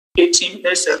appreciate him.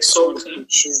 Let's exalt him.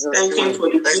 Thank him for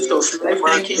the gift of life.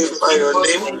 Thank him for your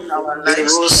name in our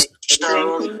lives.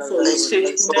 Thank him for his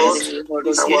faithfulness,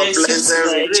 his mercy, his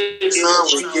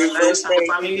grace in our lives and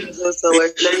family. Blessed be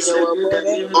the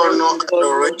name of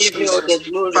Jesus.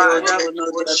 Father, we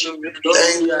worship you.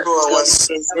 Thank you, our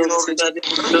Savior.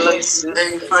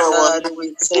 Thank you, our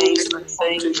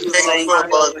thank you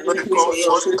for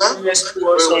your faithfulness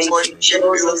towards us.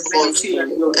 Your mercy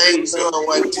and your grace. We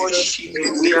worship you.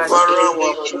 We adore you.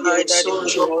 We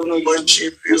exalt you. We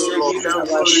worship you, Lord. We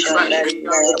glorify you. We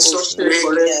are exalted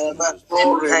forever.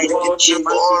 Lord, thank you,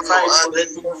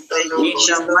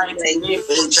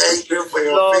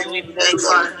 Lord, we thank you.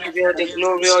 Give you the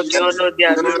glory, or the honor, the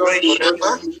adoration.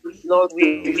 Lord, we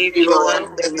leave you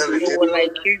one. There is no one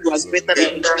like you. You are greater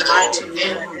than the mighty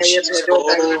name of Jesus.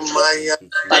 Oh my God.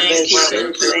 Thank you,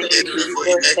 thank you, thank you,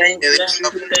 thank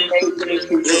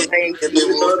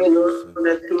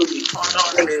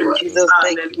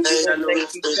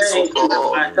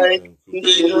you, in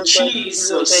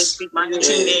Jesus' mighty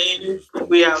name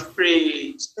we have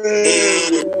prayed.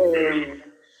 Amen.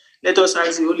 Let us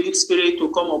ask the Holy Spirit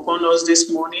to come upon us this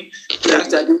morning. We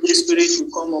ask that the Holy Spirit will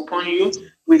come upon you.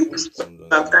 We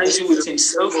baptize you with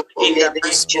himself in the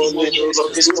mighty name of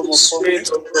Jesus. The Spirit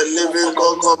of the living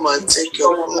God, come and take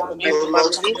your place.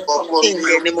 In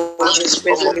the name of Jesus,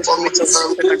 come and move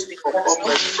in our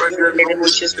midst. In the name of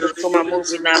Jesus, come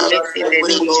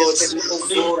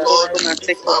and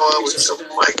take power with your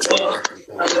might.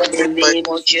 In the name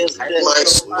of Jesus, my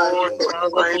soul,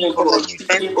 my God, Holy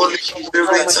Spirit,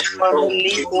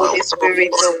 family, Holy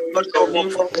Spirit of God, come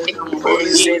upon me.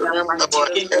 Holy Spirit,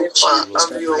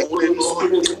 have your way,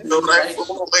 Lord. Your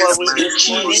rightful place in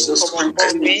Jesus. Come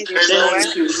upon me.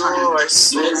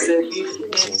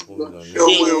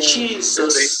 In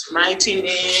Jesus' mighty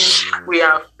name, we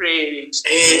are prayed.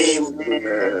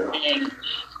 Amen.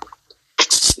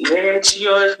 Let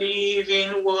your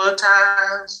living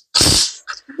waters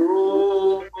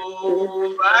flow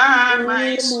over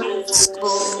my soul.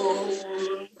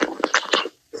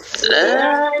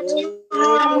 Let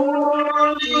your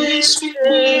Holy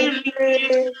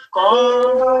Spirit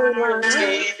come and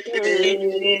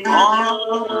take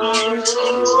control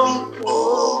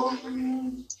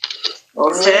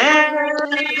of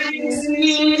every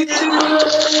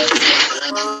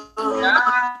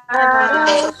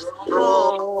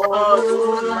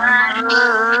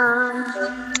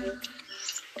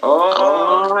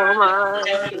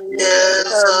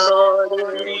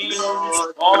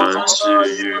unto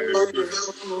you.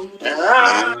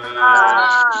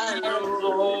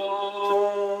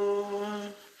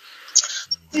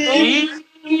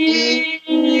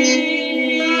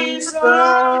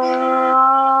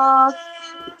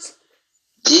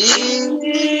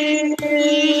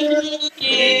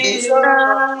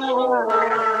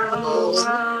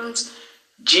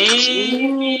 Jesus.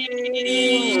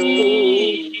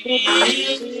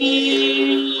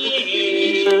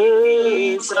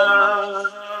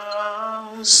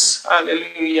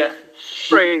 Hallelujah.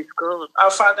 Praise God.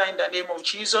 Our Father, in the name of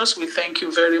Jesus, we thank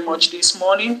you very much this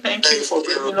morning. Thank you for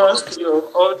bringing us to your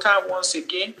altar once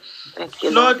again. Thank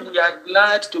you, Lord. We are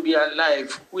glad to be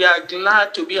alive. We are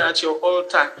glad to be at your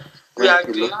altar. We are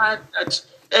glad that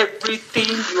everything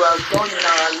you have done in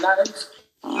our lives,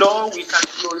 Lord, we can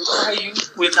glorify you,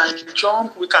 we can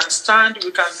jump, we can stand,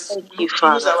 we can use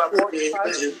our body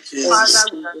parts.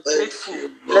 Father, we are grateful.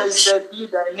 Blessed be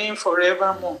thy name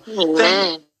forevermore.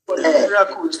 Thank you for the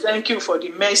miracles. Thank you for the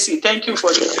mercy. Thank you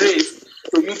for the grace.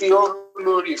 To you be all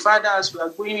glory. Father, as we are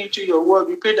going into your word,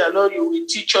 we pray that, Lord, you will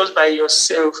teach us by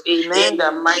yourself. Amen. In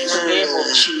the mighty name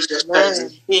of Jesus.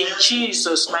 In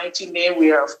Jesus' mighty name we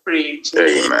have prayed.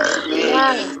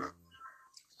 Amen.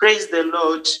 Praise the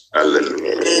Lord.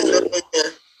 Hallelujah.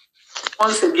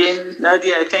 Once again,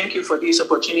 Nadia, I thank you for this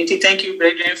opportunity. Thank you,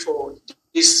 brethren, for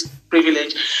this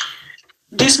privilege.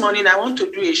 This morning, I want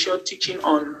to do a short teaching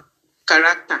on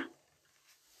character.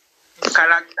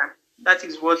 Character. That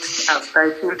is what I've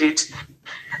titled it.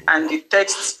 And the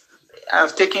text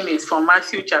I've taken it from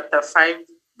Matthew chapter 5,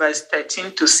 verse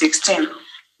 13 to 16.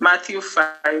 Matthew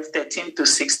 5, 13 to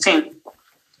 16.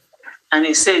 And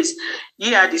it says,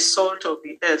 ye are the salt of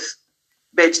the earth.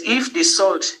 But if the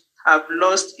salt have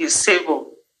lost its savour,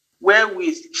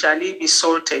 wherewith shall it be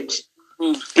salted?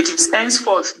 It is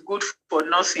henceforth good for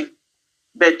nothing,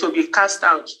 but to be cast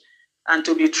out and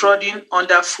to be trodden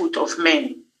under foot of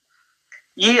men.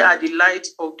 Ye are the light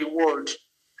of the world.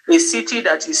 A city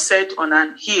that is set on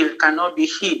an hill cannot be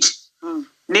hid.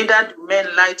 Neither do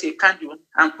men light a candle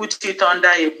and put it under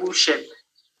a bushel,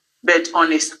 but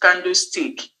on a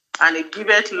candlestick, and it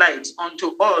giveth light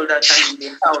unto all that are in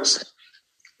the house.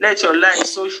 Let your light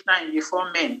so shine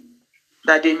before men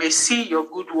that they may see your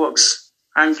good works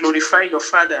and glorify your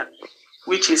Father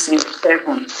which is in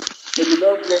heaven. May the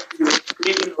Lord bless you,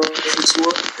 reading of his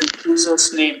word in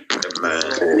Jesus' name.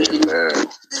 Amen.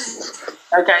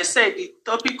 Like I said, the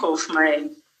topic of my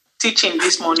teaching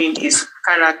this morning is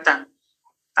character.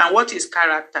 And what is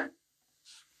character?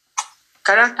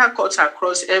 Character cuts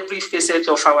across every facet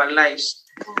of our lives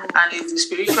and is the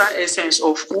spiritual essence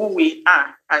of who we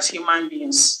are as human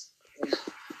beings.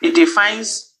 It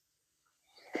defines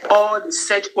all the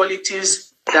set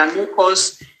qualities that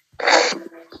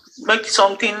make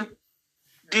something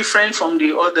different from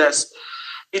the others.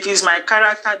 It is my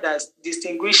character that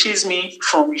distinguishes me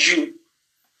from you,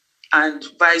 and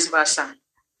vice versa.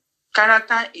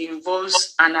 Character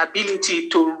involves an ability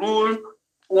to rule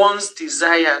one's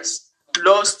desires,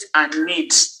 lusts, and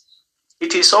needs.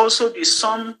 It is also the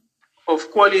sum of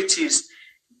qualities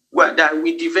that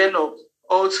we develop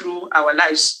all through our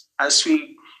lives as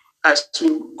we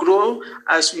grow,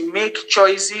 as we make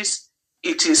choices.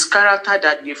 It is character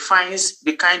that defines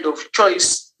the kind of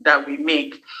choice that we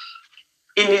make.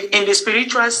 In the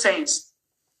spiritual sense,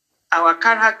 our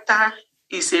character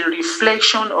is a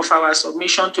reflection of our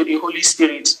submission to the Holy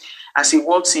Spirit as He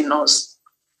works in us.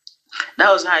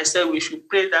 That was how I said we should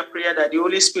pray that prayer that the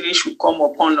Holy Spirit should come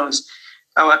upon us.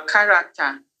 Our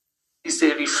character is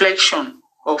a reflection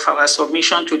of our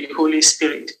submission to the Holy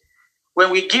Spirit.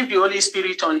 When we give the Holy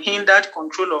Spirit unhindered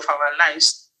control of our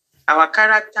lives, our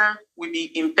character will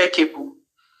be impeccable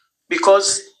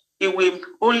because it will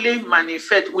only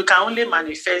manifest. We can only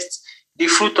manifest the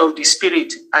fruit of the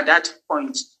Spirit at that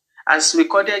point, as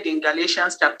recorded in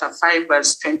Galatians chapter 5,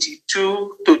 verse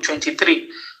 22 to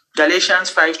 23. Galatians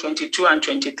 5, 22 and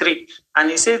 23.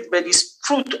 And it says, but the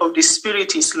fruit of the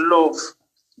Spirit is love,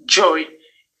 joy,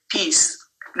 peace,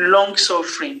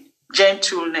 long-suffering,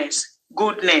 gentleness,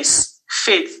 goodness,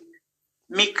 faith,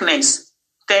 meekness,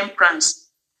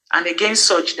 temperance, and against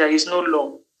such there is no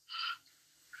law.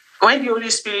 When the Holy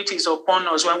Spirit is upon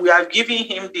us, when we have given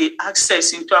Him the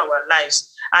access into our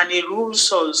lives and He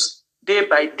rules us day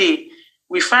by day,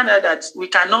 we find out that we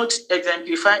cannot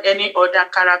exemplify any other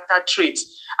character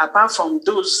traits apart from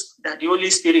those that the Holy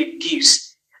Spirit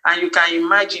gives. And you can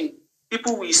imagine,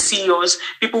 people will see us,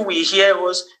 people will hear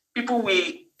us, people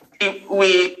will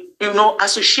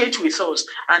associate with us,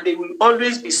 and they will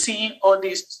always be seeing all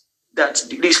this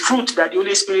fruit that the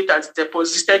Holy Spirit has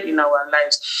deposited in our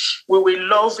lives. We will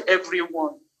love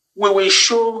everyone. We will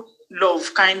show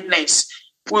love, kindness.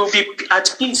 We will be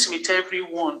at peace with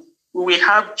everyone. We will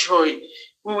have joy.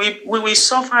 We will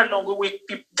suffer long. We will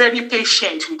be very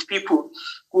patient with people.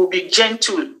 We will be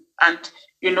gentle and,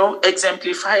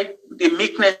 exemplify the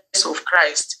meekness of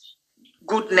Christ.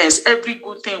 Goodness, every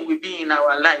good thing will be in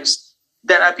our lives.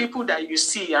 There are people that you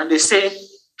see and they say,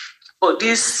 oh,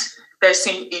 this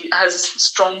person has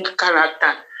strong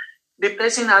character. The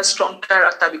person has strong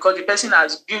character because the person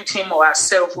has built him or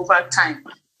herself over time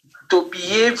to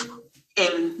behave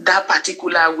in that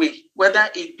particular way, whether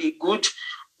it be good,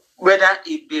 whether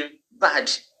it be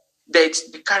bad, that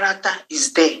the character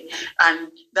is there. And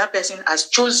that person has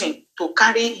chosen to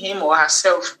carry him or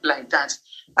herself like that.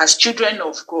 As children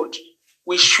of God,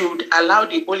 we should allow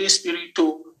the Holy Spirit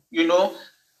to,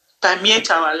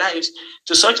 permeate our lives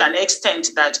to such an extent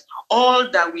that all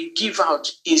that we give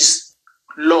out is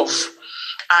love.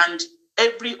 And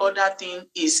every other thing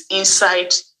is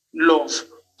inside love.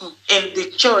 In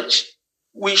the church,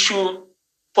 we should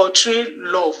portray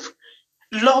love.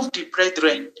 Love the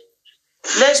brethren.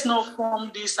 Let's not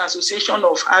form this association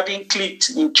of having cliques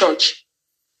in church.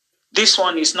 This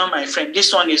one is not my friend.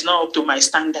 This one is not up to my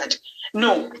standard.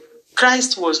 No,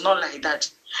 Christ was not like that.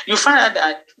 You find out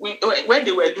that when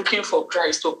they were looking for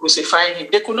Christ to crucify him,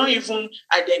 they could not even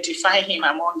identify him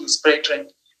among his brethren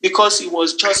because he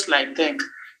was just like them.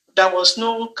 There was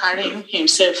no carrying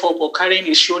himself up or carrying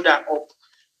his shoulder up.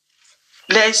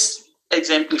 Let's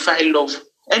exemplify love.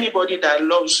 Anybody that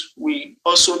loves will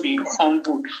also be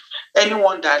humble.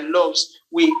 Anyone that loves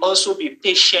will also be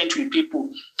patient with people.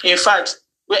 In fact,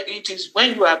 it is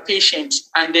when you are patient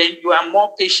and then you are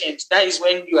more patient, that is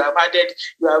when you have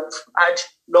had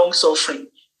long suffering.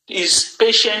 Is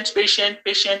patient,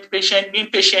 being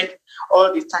patient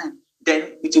all the time.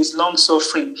 Then it is long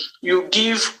suffering. You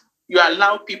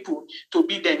allow people to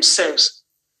be themselves.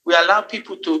 We allow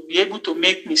people to be able to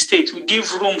make mistakes. We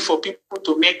give room for people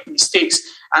to make mistakes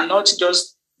and not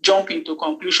just jump into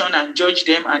conclusion and judge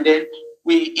them and then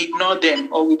we ignore them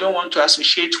or we don't want to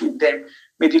associate with them.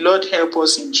 May the Lord help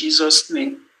us in Jesus'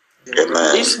 name.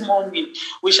 Amen. This morning,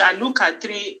 we shall look at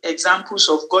 3 examples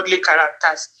of godly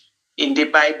characters in the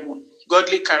Bible.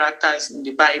 godly characters in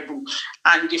the Bible.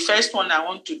 And the first one I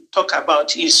want to talk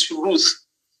about is Ruth.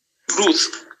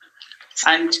 Ruth.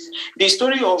 And the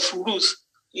story of Ruth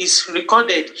is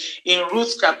recorded in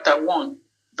Ruth chapter 1,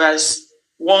 verse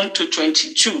 1 to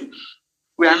 22.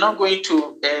 We are not going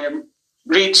to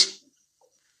read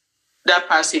that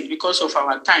passage because of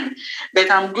our time,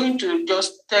 but I'm going to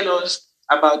just tell us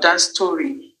about that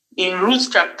story. In Ruth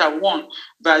chapter 1,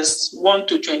 verse 1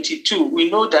 to 22, we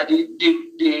know that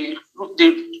it's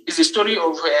the story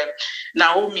of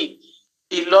Naomi.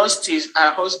 He lost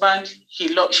her husband. She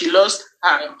lost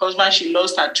her husband. She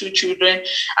lost her 2 children.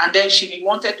 And then she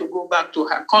wanted to go back to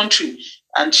her country.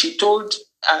 And she told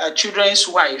her children's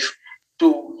wife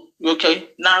okay,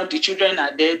 now the children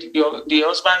are dead. The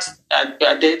husbands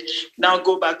are dead. Now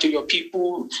go back to your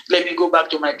people. Let me go back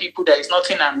to my people. There is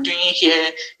nothing I'm doing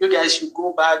here. You guys should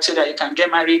go back so that you can get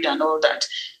married and all that.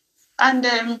 And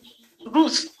then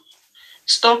Ruth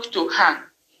stuck to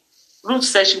her. Ruth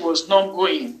said she was not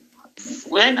going.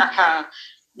 When her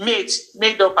mate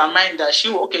made up her mind that she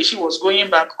was going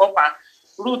back up,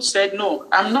 Ruth said, no,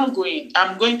 I'm not going.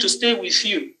 I'm going to stay with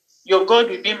you. Your God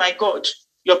will be my God.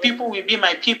 Your people will be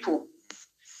my people.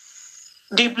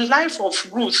 The life of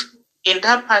Ruth in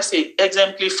that passage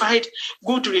exemplified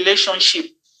good relationship.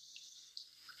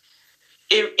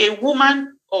 A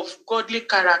woman of godly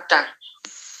character,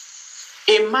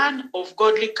 a man of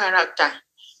godly character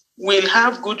will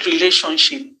have good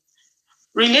relationship.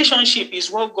 Relationship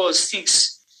is what God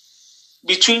seeks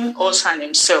between us and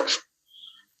himself.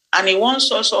 And he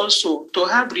wants us also to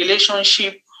have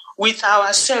relationship with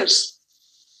ourselves.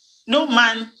 No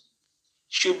man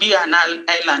should be an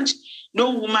island.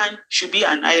 No woman should be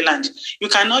an island. You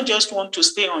cannot just want to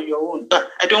stay on your own. But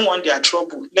I don't want their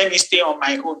trouble. Let me stay on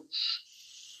my own.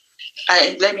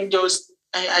 I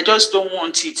just don't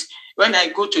want it. When I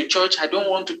go to church, I don't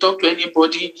want to talk to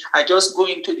anybody. I just go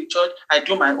into the church. I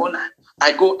do my own.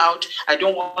 I go out. I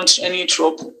don't want any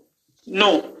trouble.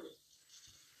 No.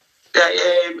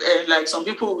 Like some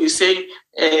people will say,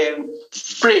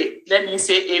 pray. Let me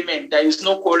say amen. There is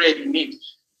no quarrel in it.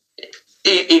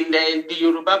 In the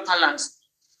Yoruba parlance,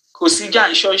 Kosija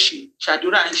and Shoshi,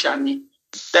 Shadura and Shami.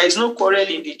 There is no quarrel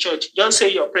in the church. Just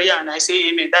say your prayer and I say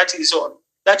amen. That is all.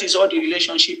 That is all the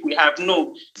relationship we have.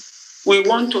 No. We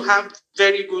want to have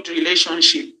very good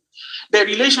relationship. The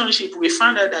relationship, we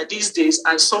found out that these days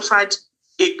has suffered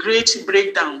a great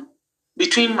breakdown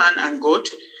between man and God,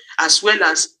 as well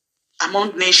as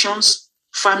among nations,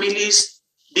 families,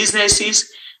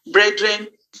 businesses, brethren,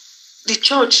 the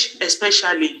church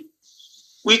especially,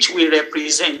 which we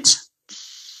represent.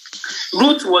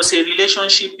 Ruth was a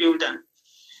relationship builder.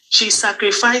 She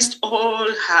sacrificed all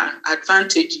her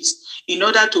advantages in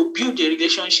order to build a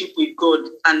relationship with God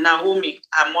and Naomi,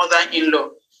 her mother-in-law.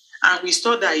 And we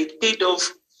saw that it paid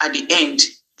off at the end.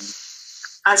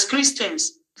 As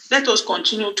Christians, let us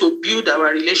continue to build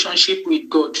our relationship with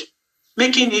God,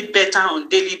 making it better on a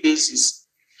daily basis.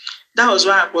 That was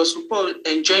why Apostle Paul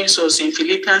enjoins us in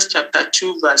Philippians chapter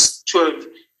 2, verse 12.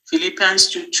 Philippians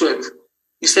 2:12.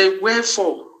 He said,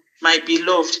 wherefore, my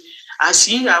beloved, as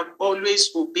ye have always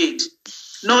obeyed,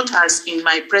 not as in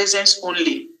my presence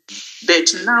only,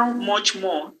 but now much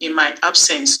more in my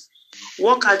absence,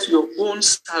 work out your own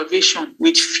salvation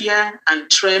with fear and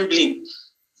trembling.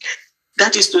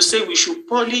 That is to say, we should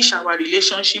polish our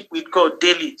relationship with God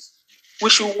daily. We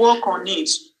should work on it.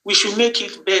 We should make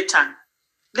it better.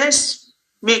 Let's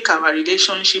make our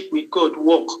relationship with God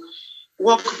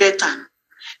work better.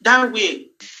 That way,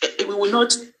 we will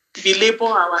not belabor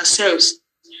ourselves,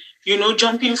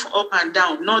 jumping up and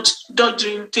down, not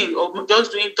doing things or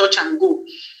just doing touch and go.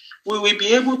 We will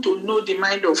be able to know the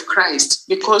mind of Christ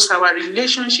because our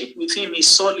relationship with him is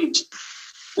solid.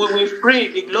 We will pray,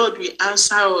 the Lord will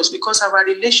answer us because our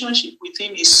relationship with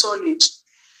him is solid.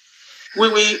 We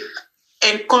will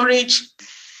encourage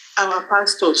our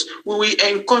pastors. We will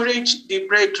encourage the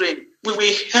brethren. We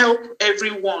will help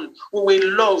everyone. We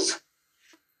will love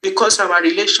because our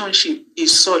relationship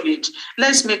is solid.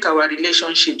 Let's make our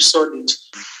relationship solid.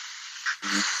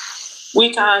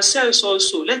 With ourselves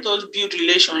also, let us build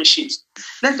relationships.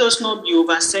 Let us not be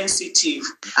oversensitive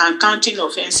and counting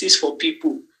offenses for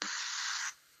people.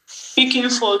 Picking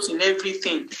faults in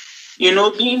everything.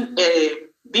 Being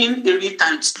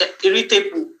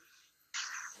irritable.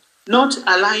 Not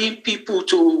allowing people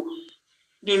to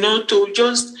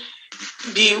just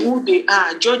be who they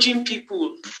are, judging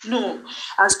people. No,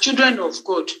 as children of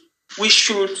God, we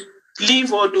should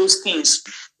leave all those things.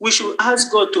 We should ask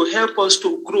God to help us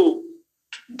to grow,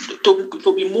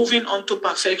 to be moving on to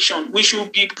perfection. We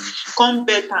should become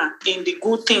better in the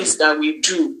good things that we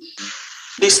do.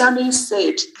 The psalmist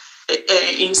said,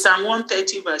 in Psalm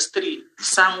 130 verse 3,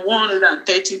 Psalm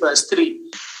 130 verse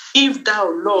 3, if thou,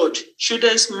 Lord,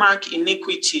 shouldest mark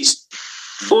iniquities,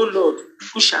 O Lord,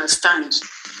 who shall stand?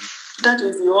 That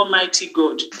is the Almighty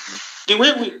God. The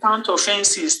way we count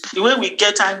offenses, the way we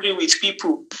get angry with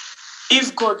people,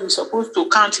 if God is supposed to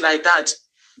count like that,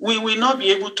 we will not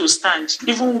be able to stand.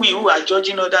 Even we who are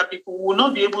judging other people will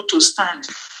not be able to stand.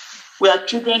 We are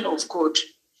children of God.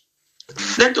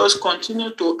 Let us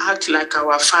continue to act like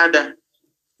our Father,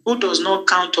 who does not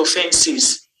count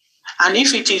offenses. And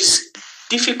if it is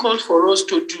difficult for us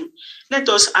to do, let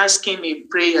us ask him in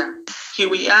prayer. He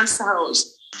will answer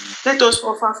us. Let us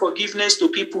offer forgiveness to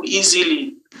people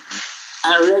easily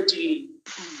and readily.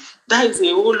 That is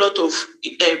a whole lot of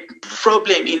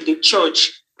problem in the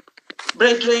church.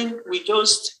 Brethren, we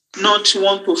just not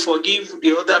want to forgive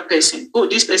the other person. Oh,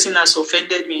 this person has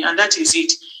offended me, and that is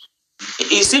it.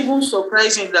 It's even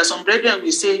surprising that some brethren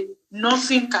will say,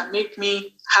 nothing can make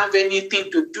me have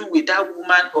anything to do with that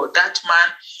woman or that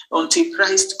man until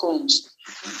Christ comes.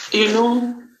 You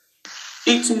know,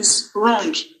 it is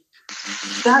wrong.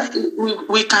 That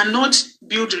we cannot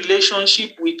build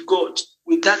relationship with God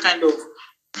with that kind of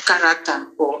character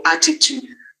or attitude.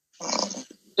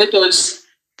 Let us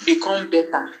become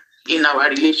better in our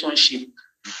relationship.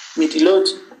 May the Lord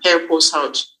help us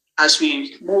out as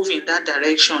we move in that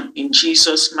direction in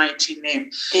Jesus' mighty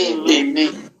name.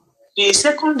 Amen. The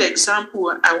second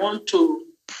example I want to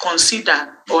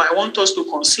consider, or I want us to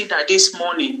consider this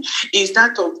morning, is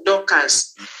that of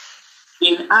Dorcas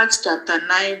in Acts chapter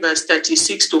 9, verse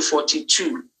 36 to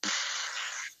 42.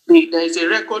 There is a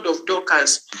record of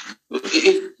Dorcas.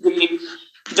 The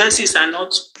verses are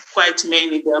not quite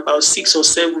many, there are about 6 or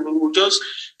 7. We will just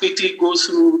quickly go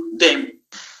through them.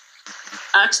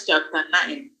 Acts chapter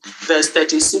 9, verse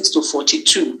 36 to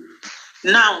 42.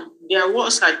 Now, there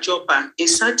was at Joppa a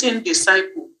certain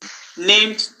disciple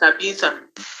named Tabitha,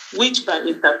 which by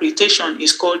interpretation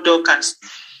is called Dorcas.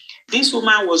 This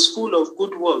woman was full of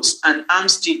good works and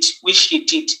almsdeeds which she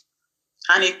did.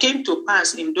 And it came to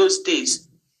pass in those days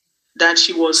that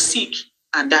she was sick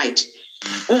and died.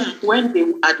 When they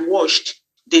had washed,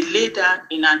 they laid her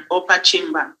in an upper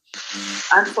chamber.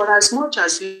 And for as much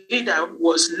as Lydda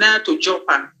was near to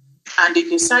Joppa, and the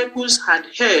disciples had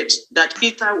heard that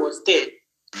Peter was there,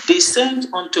 they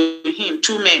sent unto him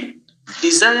 2 men,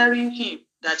 desiring him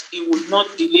that he would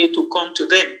not delay to come to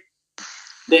them.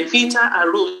 Then Peter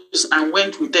arose and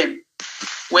went with them.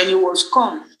 When he was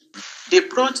come, they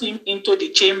brought him into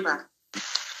the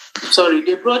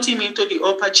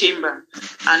upper chamber,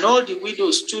 and all the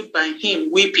widows stood by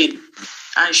him weeping,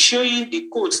 and showing the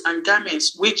coats and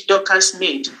garments which Dorcas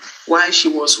made while she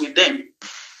was with them.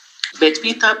 But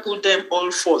Peter put them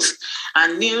all forth,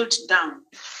 and kneeled down,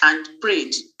 and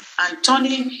prayed, and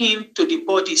turning him to the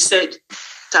body, said,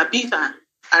 Tabitha,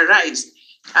 arise.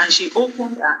 And she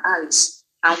opened her eyes,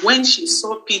 and when she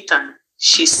saw Peter,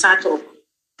 she sat up.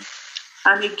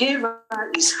 And he gave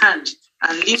her his hand,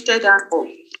 and lifted her up.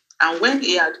 And when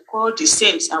he had called the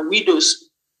saints and widows,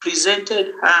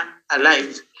 presented her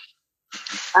alive.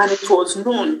 And it was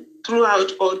known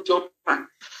throughout all Joppa,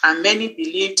 and many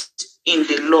believed in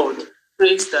the Lord.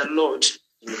 Praise the Lord.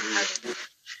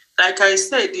 Like I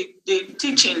said, the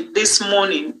teaching this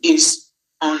morning is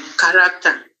on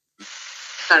character.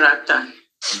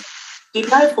 The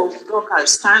life of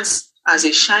Dorcas stands as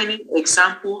a shining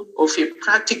example of a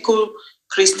practical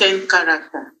Christian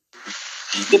character.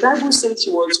 The Bible says she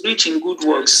was rich in good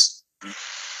works,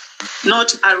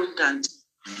 not arrogant,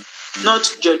 not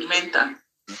judgmental,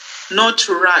 not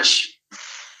rash,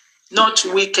 not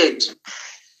wicked,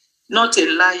 not a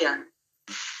liar,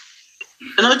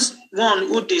 not one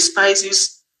who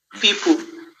despises people,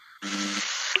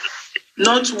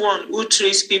 not one who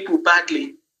treats people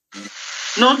badly,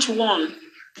 not one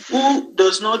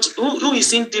who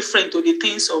is indifferent to the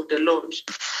things of the Lord.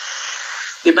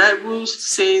 The Bible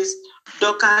says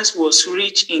Dorcas was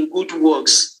rich in good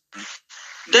works.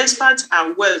 Despite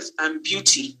her wealth and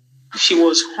beauty, she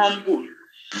was humble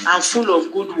and full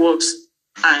of good works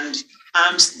and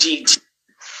almsdeeds.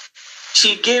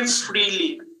 She gave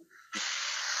freely.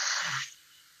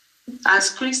 As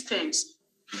Christians,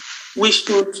 we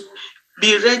should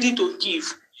be ready to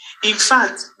give. In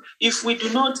fact, if we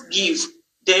do not give,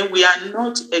 then we are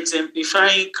not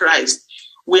exemplifying Christ.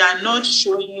 We are not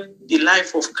showing the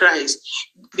life of Christ.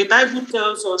 The Bible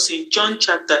tells us in John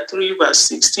chapter 3, verse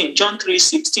 16, John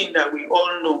 3:16, that we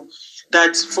all know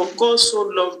that for God so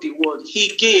loved the world,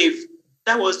 he gave.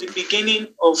 That was the beginning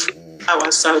of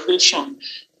our salvation.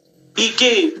 He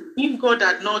gave. If God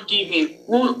had not given,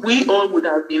 we all would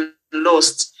have been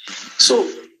lost. So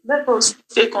let us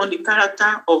take on the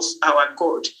character of our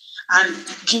God and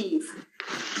give.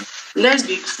 Let's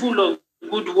be full of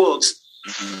good works.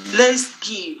 Let's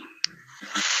give.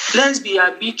 Let's be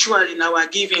habitual in our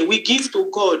giving. We give to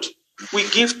God. We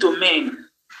give to men.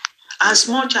 As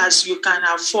much as you can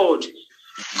afford.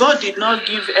 God did not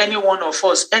give any one of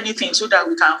us anything so that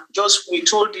we can just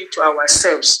withhold it to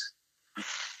ourselves.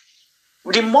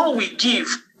 The more we give,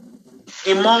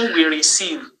 the more we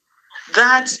receive.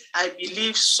 That I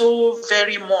believe so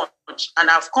very much. And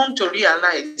I've come to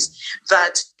realize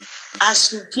that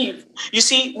as you give, you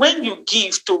see, when you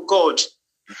give to God,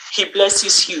 He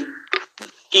blesses you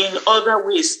in other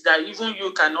ways that even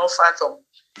you cannot fathom.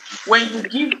 When you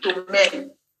give to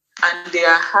men and they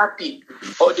are happy,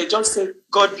 or they just say,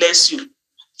 God bless you,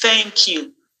 thank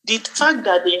you. The fact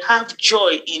that they have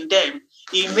joy in them,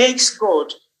 it makes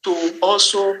God to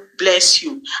also bless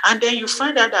you. And then you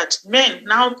find out that men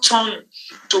now turn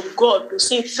to God to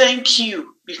say thank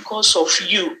you because of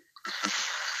you.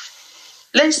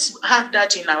 Let's have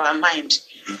that in our mind,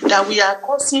 that we are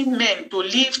causing men to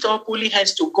lift up holy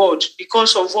hands to God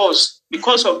because of us,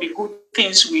 because of the good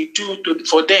things we do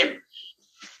for them.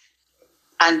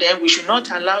 And then we should not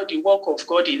allow the work of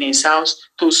God in His house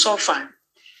to suffer.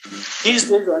 These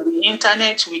days on the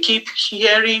internet, we keep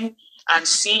hearing and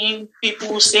seeing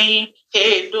people saying,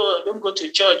 hey, no, don't go to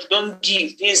church, don't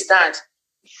give, this, that.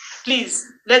 Please,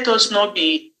 let us not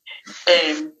be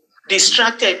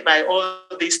distracted by all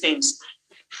these things.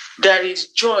 There is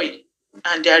joy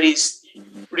and there is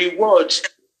reward,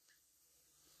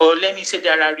 or let me say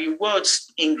there are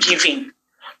rewards in giving,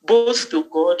 both to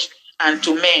God and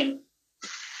to men.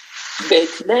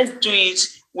 But let's do it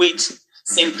with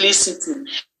simplicity.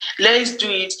 Let's do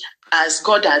it as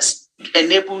God has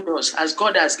enabled us, as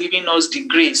God has given us the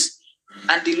grace,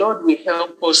 and the Lord will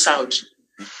help us out.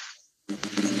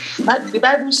 But the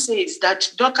Bible says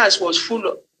that Dorcas was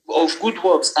full of good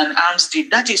works and alms deed.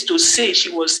 That is to say,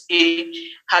 she was a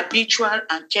habitual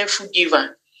and careful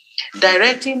giver,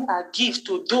 directing her gift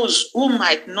to those who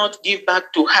might not give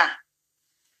back to her.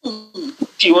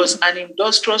 She was an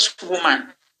industrious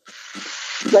woman.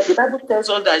 But the Bible tells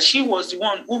us that she was the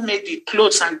one who made the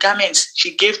clothes and garments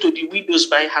she gave to the widows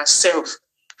by herself.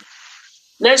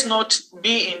 Let's not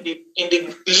be in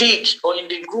the league or in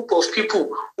the group of people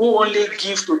who only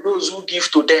give to those who give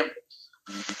to them.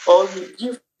 Or we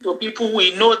give to people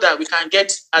we know that we can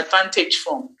get advantage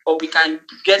from, or we can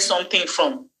get something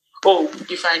from. Oh,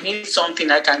 if I need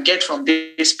something, I can get from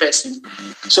this person.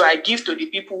 So I give to the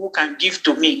people who can give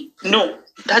to me. No,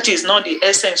 that is not the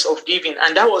essence of giving.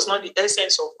 And that was not the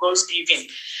essence of God's giving.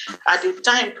 At the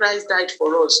time Christ died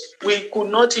for us, we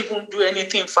could not even do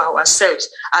anything for ourselves.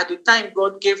 At the time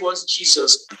God gave us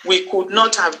Jesus, we could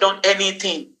not have done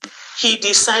anything. He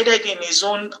decided in his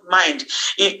own mind,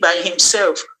 by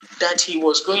himself, that he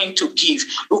was going to give.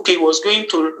 Okay, he was going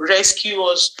to rescue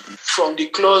us from the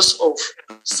claws of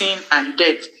sin and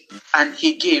death, and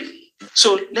he gave.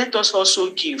 So let us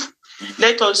also give.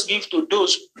 Let us give to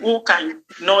those who can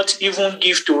not even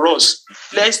give to us.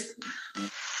 Let's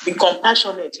be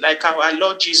compassionate like our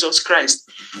Lord Jesus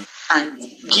Christ and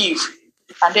give.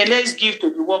 And then let's give to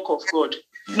the work of God.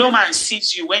 No man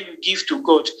sees you when you give to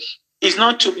God. It's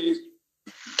not to be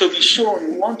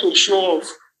shown. We want to show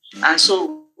off, and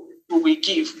so we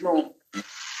give. No,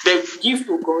 but give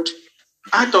to God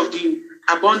out of the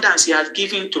abundance He has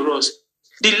given to us.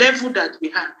 The level that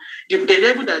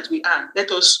we are,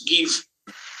 let us give.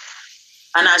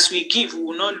 And as we give, we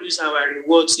will not lose our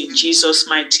rewards in Jesus'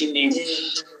 mighty name.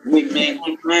 Amen.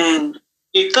 Amen.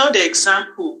 The third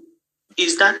example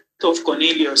is that of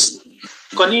Cornelius.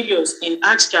 Cornelius in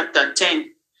Acts chapter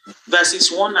 10,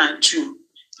 verses 1 and 2.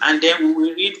 And then we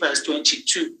will read verse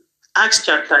 22. Acts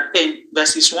chapter 10,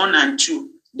 verses 1 and 2.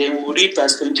 Then we will read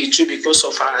verse 22 because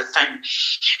of our time.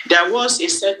 There was a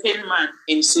certain man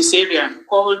in Caesarea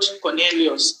called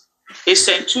Cornelius, a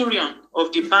centurion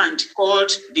of the band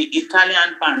called the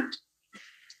Italian band,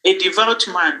 a devout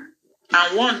man,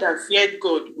 and one that feared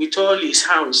God with all his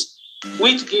house,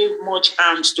 which gave much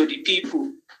alms to the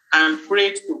people and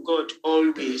prayed to God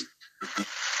always.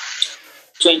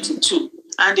 22.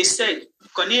 And they said,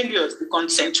 Cornelius, the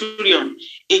centurion,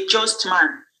 a just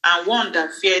man, and one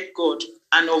that feared God,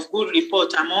 and of good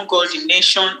report among all the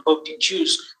nation of the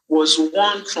Jews, was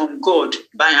warned from God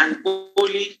by an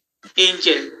holy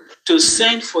angel to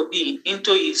send for thee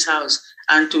into his house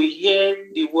and to hear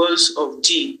the words of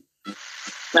thee.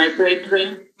 My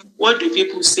brethren, what do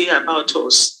people say about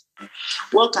us?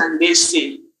 What can they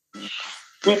say?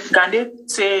 Can they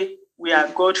say we are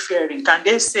God-fearing? Can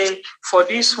they say, for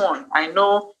this one, I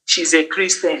know she's a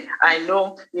Christian, I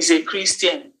know he's a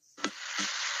Christian?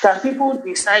 Can people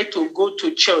decide to go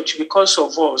to church because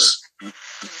of us?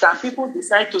 Some people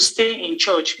decide to stay in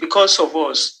church because of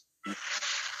us.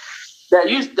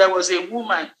 There was a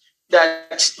woman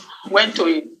that went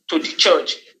to the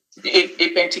church, a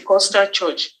Pentecostal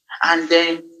church, and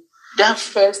then that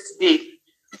first day,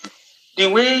 the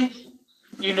way,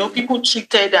 people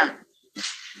treated her,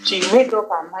 she made up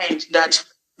her mind that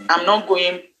I'm not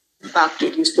going back to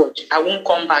this church. I won't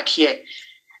come back here.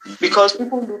 Because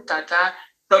people looked at her.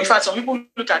 No, in fact, some people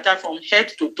looked at her from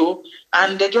head to toe,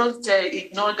 and they just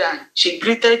ignored her. She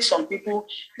greeted some people.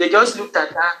 They just looked at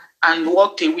her and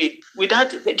walked away. They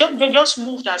just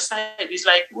moved aside. It's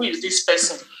like, who is this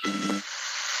person?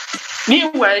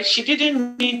 Meanwhile, she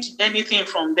didn't need anything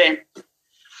from them.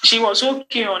 She was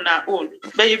okay on her own,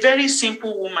 but a very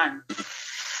simple woman.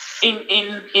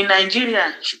 In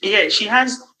Nigeria, she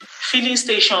has filling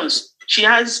stations. She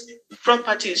has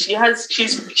properties.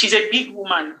 She's a big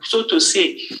woman, so to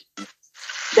say.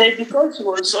 But because she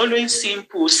was always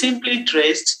simple, simply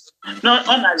dressed, not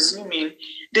unassuming,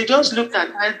 they just looked at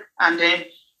her and then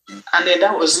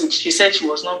that was it. She said she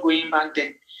was not going back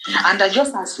there. And that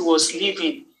just as she was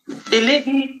leaving, the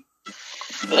lady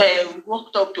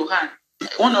walked up to her,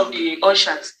 one of the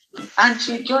ushers, and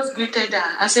she just greeted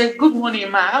her and said, "Good morning,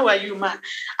 ma. How are you, ma?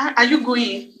 Are you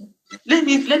going? Let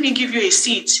me give you a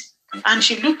seat." And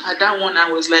she looked at that one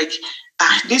and was like,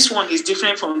 this one is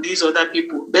different from these other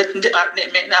people. But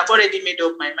I've already made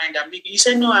up my mind. I'm leaving. He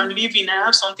said, "No, I'm leaving. I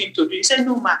have something to do." He said,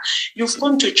 "No, ma, you've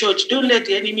come to church. Don't let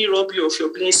the enemy rob you of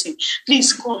your blessing.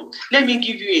 Please come. Let me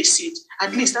give you a seat.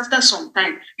 At least after some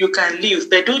time, you can leave.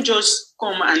 But don't just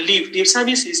come and leave. The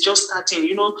service is just starting."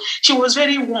 She was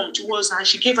very warm towards her, and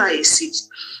she gave her a seat.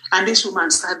 And this woman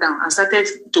sat down and started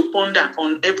to ponder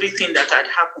on everything that had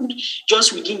happened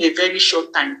just within a very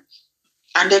short time.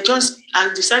 And as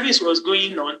the service was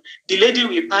going on, the lady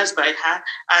will pass by her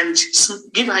and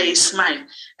give her a smile.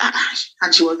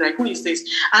 And she was like, "Who is this?"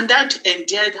 And that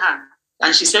endeared her.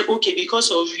 And she said, "Okay,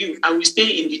 because of you, I will stay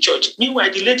in the church."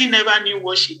 Meanwhile, the lady never knew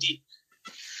what she did.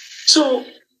 So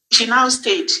she now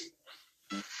stayed.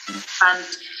 And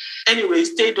anyway,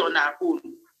 stayed on her own.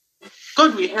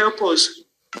 God will help us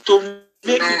to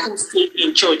make people stay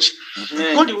in church.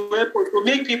 God will help us to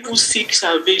make people seek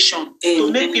salvation,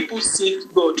 to make people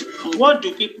seek God. What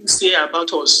do people say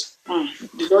about us?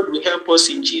 The Lord will help us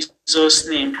in Jesus'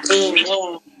 name.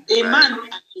 A man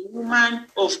and a woman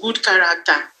of good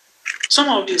character. Some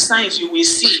of the signs you will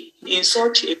see in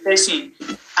such a person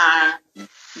are: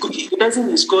 the person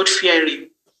is God-fearing.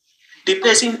 The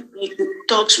person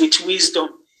talks with wisdom.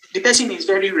 The person is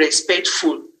very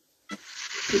respectful.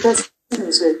 The person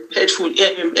is respectful.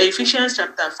 Ephesians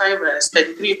chapter 5 verse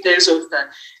 33 tells us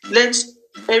that let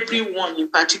everyone in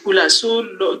particular so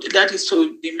love, that is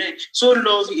to the men, so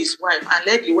love his wife, and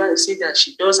let the wife say that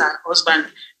she does her husband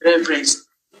reverence.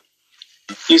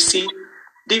 You see,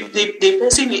 the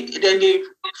person, then the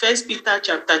 1 Peter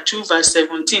chapter 2 verse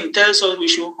 17 tells us we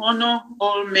should honor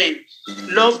all men,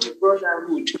 love the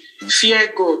brotherhood,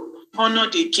 fear God, honor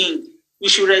the king. We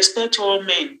should respect all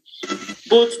men,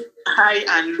 both high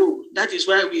and low. That is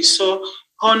why we saw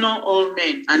honor all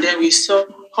men, and then we saw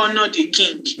honor the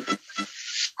king.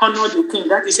 Honor the king.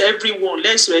 That is everyone.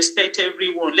 Let's respect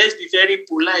everyone. Let's be very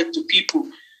polite to people.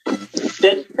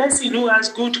 The person who has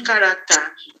good character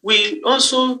will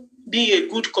also be a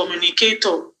good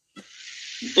communicator.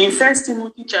 In 1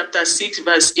 Timothy chapter 6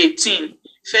 verse 18,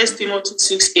 1 Timothy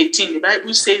 6:18, the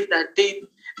Bible says that they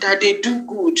do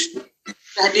good,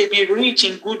 that they be rich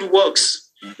in good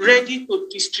works, ready to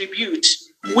distribute,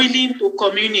 willing to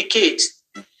communicate.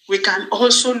 We can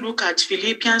also look at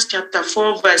Philippians chapter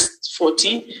 4 verse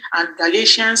 14 and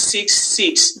Galatians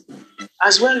 6:6,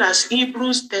 as well as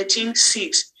Hebrews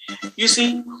 13:6. You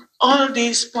see, all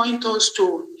these point us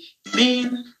to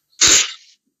being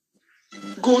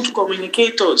good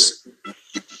communicators.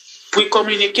 We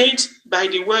communicate by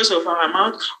the words of our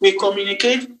mouth. We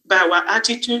communicate by our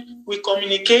attitude. We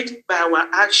communicate by our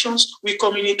actions. We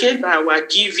communicate by our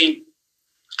giving.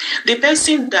 The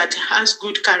person that has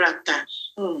good character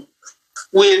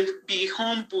will be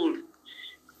humble.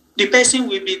 The person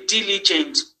will be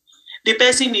diligent. The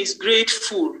person is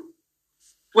grateful.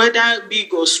 Whether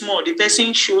big or small, the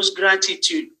person shows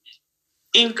gratitude.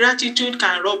 Ingratitude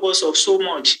can rob us of so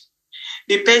much.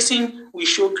 The person will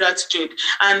show gratitude.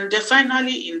 And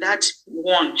finally, in that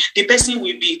one, the person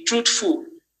will be truthful.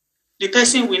 The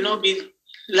person will not be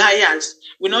liars,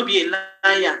 will not be a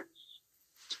liar.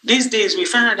 These days, we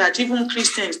find out that even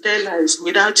Christians tell lies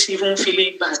without even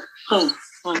feeling bad.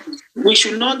 We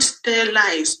should not tell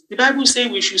lies. The Bible says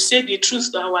we should say the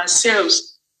truth to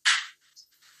ourselves.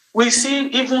 We see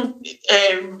even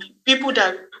people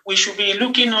that we should be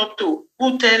looking up to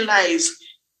who tell lies.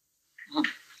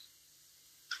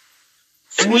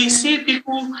 We see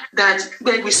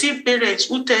we see parents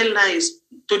who tell lies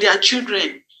to their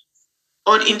children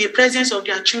or in the presence of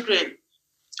their children.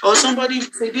 Or somebody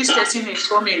will say, this person is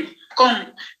coming.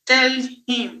 Come, tell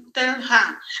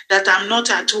her that I'm not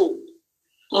at home.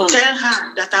 Tell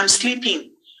her that I'm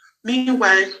sleeping.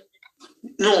 Meanwhile,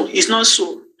 no, it's not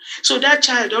so. So that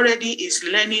child already is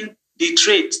learning the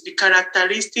traits, the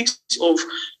characteristics of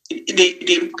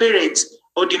the parents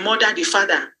or the mother, the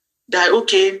father, that,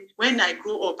 okay, when I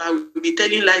grow up, I will be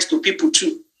telling lies to people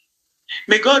too.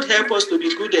 May God help us to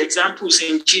be good examples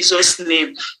in Jesus'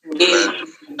 name.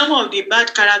 Some of the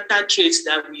bad character traits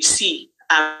that we see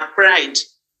are pride,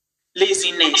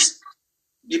 laziness,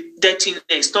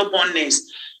 dirtiness, stubbornness,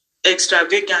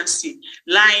 extravagancy,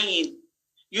 lying,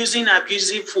 using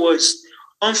abusive words,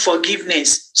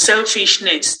 unforgiveness,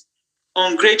 selfishness,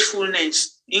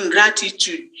 ungratefulness,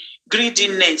 ingratitude,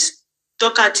 greediness,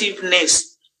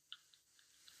 talkativeness,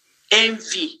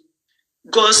 envy,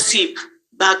 gossip,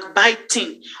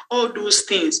 backbiting, all those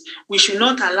things. We should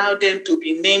not allow them to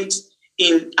be named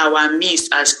in our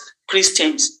midst as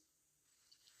Christians.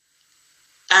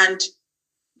 And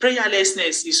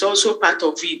prayerlessness is also part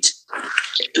of it.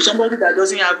 Somebody that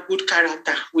doesn't have good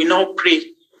character will not pray.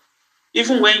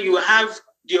 Even when you have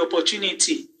the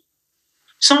opportunity.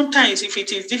 Sometimes if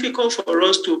it is difficult for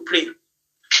us to pray,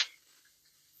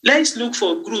 let's look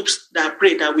for groups that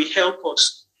pray that will help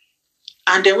us.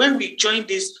 And then when we join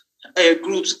these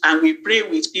groups and we pray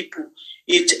with people,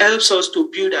 it helps us to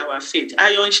build our faith.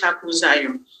 Iron sharpens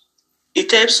iron.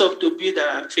 It helps us to build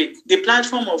our faith. The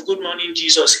platform of Good Morning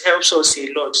Jesus helps us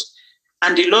a lot.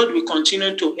 And the Lord will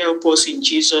continue to help us in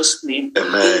Jesus' name.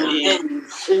 Amen.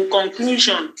 In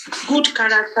conclusion, good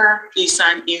character is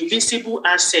an invisible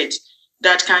asset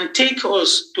that can take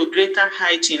us to greater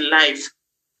heights in life.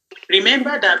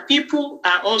 Remember that people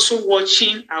are also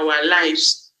watching our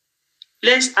lives.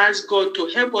 Let's ask God to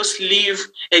help us live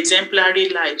exemplary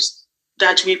lives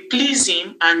that will please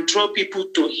Him and draw people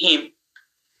to Him.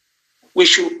 We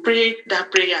should pray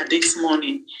that prayer this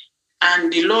morning,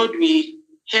 and the Lord will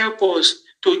help us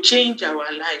to change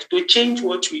our life, to change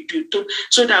what we do,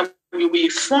 so that we will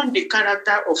form the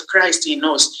character of Christ in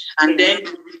us, and then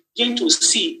begin to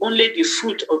see only the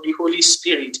fruit of the Holy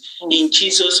Spirit in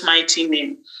Jesus' mighty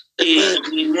name.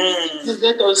 Amen.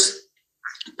 Let us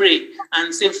pray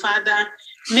and say, Father,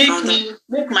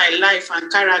 make my life and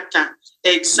character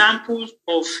examples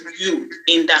of you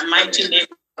in the mighty name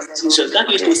of Jesus.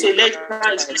 That is to say, let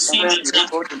Christ be seen in me.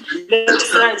 Let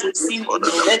Christ be seen in me.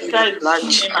 Let Christ be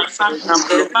seen in my family.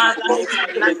 Father, make my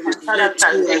life and character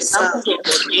examples of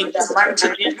you in the mighty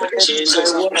name of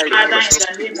Jesus. Father, in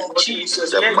the name of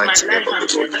Jesus, let my life and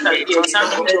character be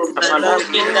examples of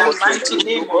you in the mighty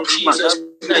name of Jesus.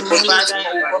 Father,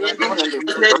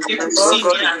 let people see me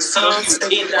and see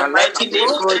you in the mighty name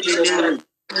of Jesus.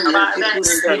 Father, in the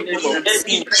name of Jesus,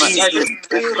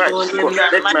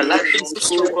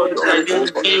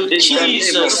 in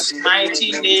Jesus'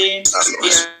 mighty name,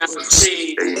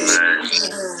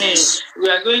 we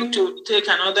are going to take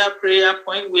another prayer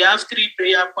point. We have 3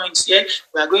 prayer points here.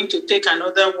 We are going to take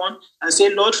another one and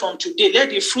say, Lord, from today, let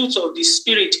the fruits of the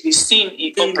Spirit be seen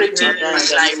in operating in my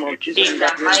life. In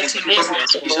the mighty name of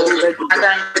Jesus.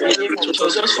 Father, in the name of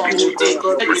Jesus, from today,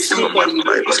 let the fruit of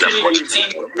the Spirit be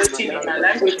seen operating in my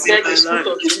life. Let the fruit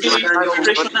of the Spirit be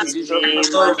operational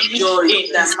in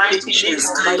the mighty name of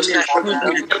Jesus. In the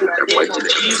name of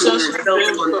Jesus,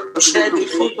 let the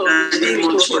fruit of the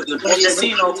Spirit be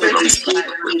seen operating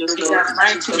in the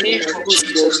mighty name of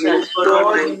Jesus.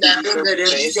 Lord, in the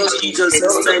name of Jesus,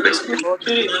 Lord, the Spirit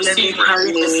be seen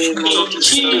in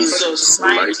Jesus'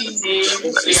 mighty name.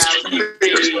 We are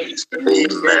praying.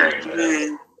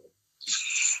 Amen.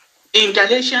 In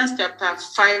Galatians chapter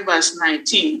 5 verse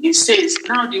 19, it says,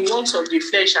 now the works of the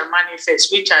flesh are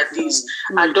manifest, which are these: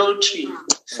 adultery,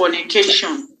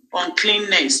 fornication,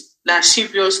 uncleanness,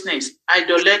 lasciviousness,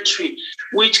 idolatry,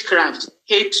 witchcraft,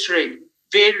 hatred,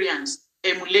 variance,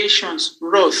 emulations,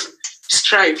 wrath,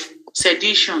 strife,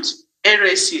 seditions,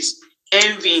 heresies,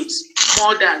 envyings,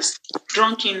 murders,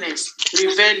 drunkenness,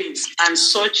 revelings, and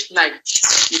such like.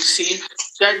 You see,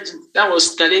 that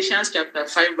was Galatians chapter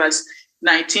 5 verse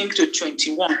 19 to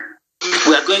 21.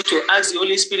 We are going to ask the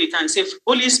Holy Spirit and say,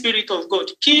 Holy Spirit of God,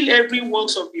 kill every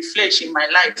works of the flesh in my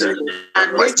life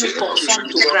and make me conform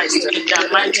to Christ in the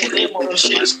mighty name of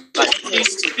Jesus. Holy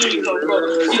Spirit of God,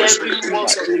 kill every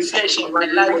works of the flesh in my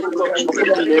life, oh God.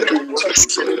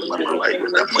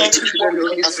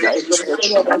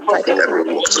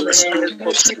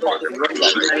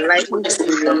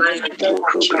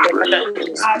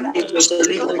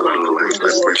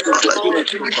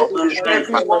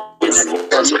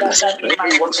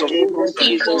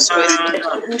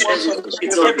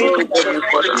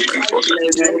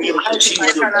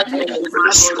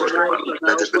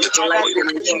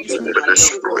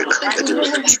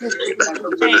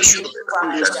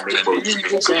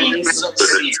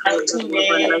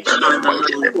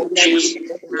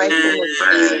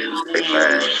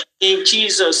 In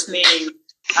Jesus' name.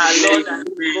 Our Lord and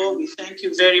God, we thank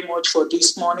you very much for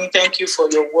this morning. Thank you for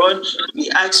your word. We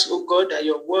ask, oh God, that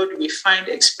your word will find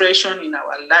expression in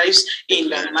our lives in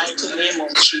the mighty name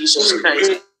of Jesus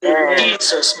Christ. In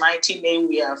Jesus' mighty name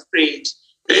we have prayed.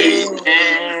 Amen.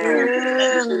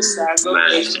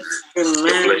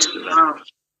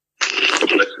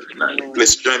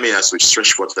 Please join me as we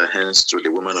stretch forth our hands to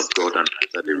the woman of God and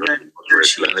enter the room for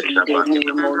replenish our back.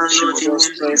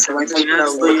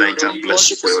 Thank and bless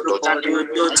you for your daughter.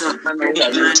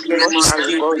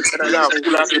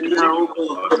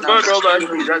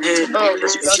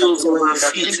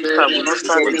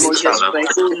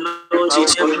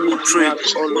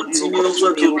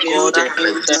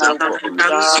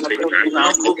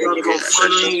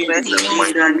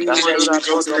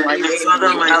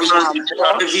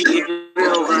 Every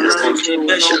area of our life,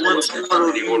 she wants more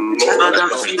of you. Father,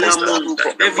 fill her more.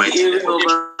 Every area of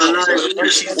our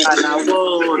life, she's in the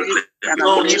world.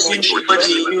 Lord, moving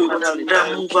body in you. Father,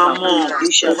 move her more.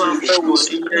 Move her forward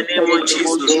in the name of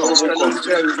Jesus.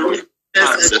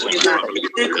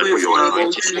 Take away from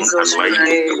our Jesus.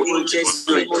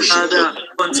 Father,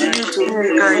 continue to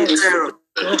make her in terror.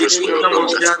 The kingdom of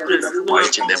darkness, who will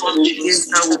come against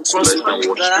her will prosper in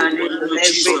the name of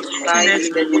Jesus.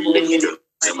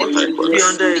 Be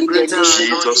under a greater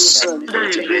unction.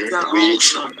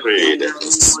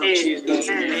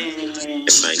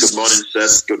 Good morning,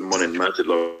 sirs. Good morning, man. The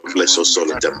Lord bless us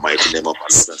all in the mighty name of our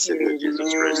Lord and Savior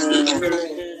Jesus Christ.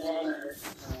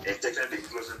 In taking the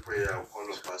closing prayer of